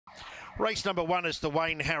Race number 1 is the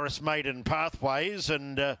Wayne Harris Maiden Pathways,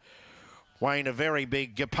 and Wayne, a very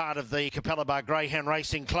big part of the Capalaba Greyhound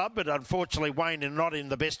Racing Club, but unfortunately Wayne is not in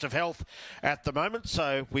the best of health at the moment,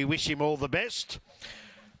 so we wish him all the best.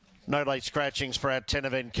 No late scratchings for our 10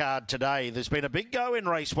 event card today. There's been a big go in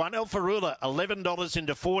race 1. Alpha Ruler, $11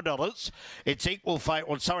 into $4. It's equal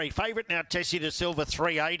favourite now, Tessie De Silva,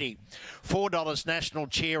 $3.80. $4 National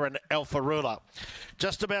Cheer and Alpha Ruler.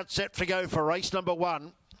 Just about set for go for race number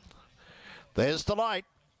 1. There's the light.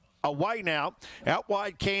 Away now. Out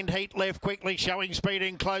wide, Canned Heat left quickly, showing speed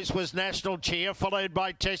in close was National Cheer, followed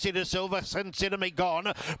by Tessie De Silva, Consider Me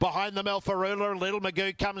Gone. Behind them, Alpha Ruler, Little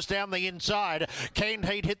Magoo comes down the inside. Canned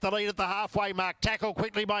Heat hit the lead at the halfway mark. Tackle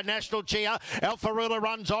quickly by National Cheer. Alpha Ruler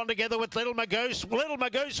runs on together with Little Magoo. Little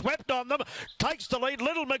Magoo swept on them, takes the lead.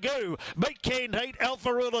 Little Magoo beat Canned Heat.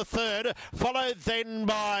 Alpha Ruler third, followed then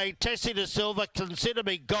by Tessie De Silva, Consider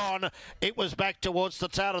Me Gone. It was back towards the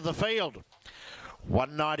tail of the field.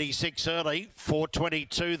 196 early,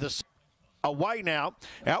 422 the away now.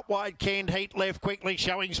 Out wide, Canned Heat left quickly,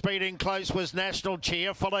 showing speed in close was National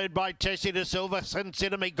Cheer, followed by Tessie De Silva,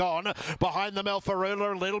 Consider Me Gone. Behind them, Alpha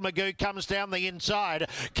Ruler, Little Magoo comes down the inside.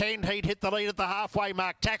 Canned Heat hit the lead at the halfway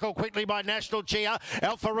mark. Tackle quickly by National Cheer.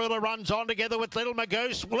 Alpha Ruler runs on together with Little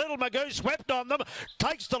Magoo. Little Magoo swept on them,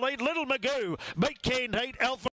 takes the lead. Little Magoo beat Canned Heat. Alpha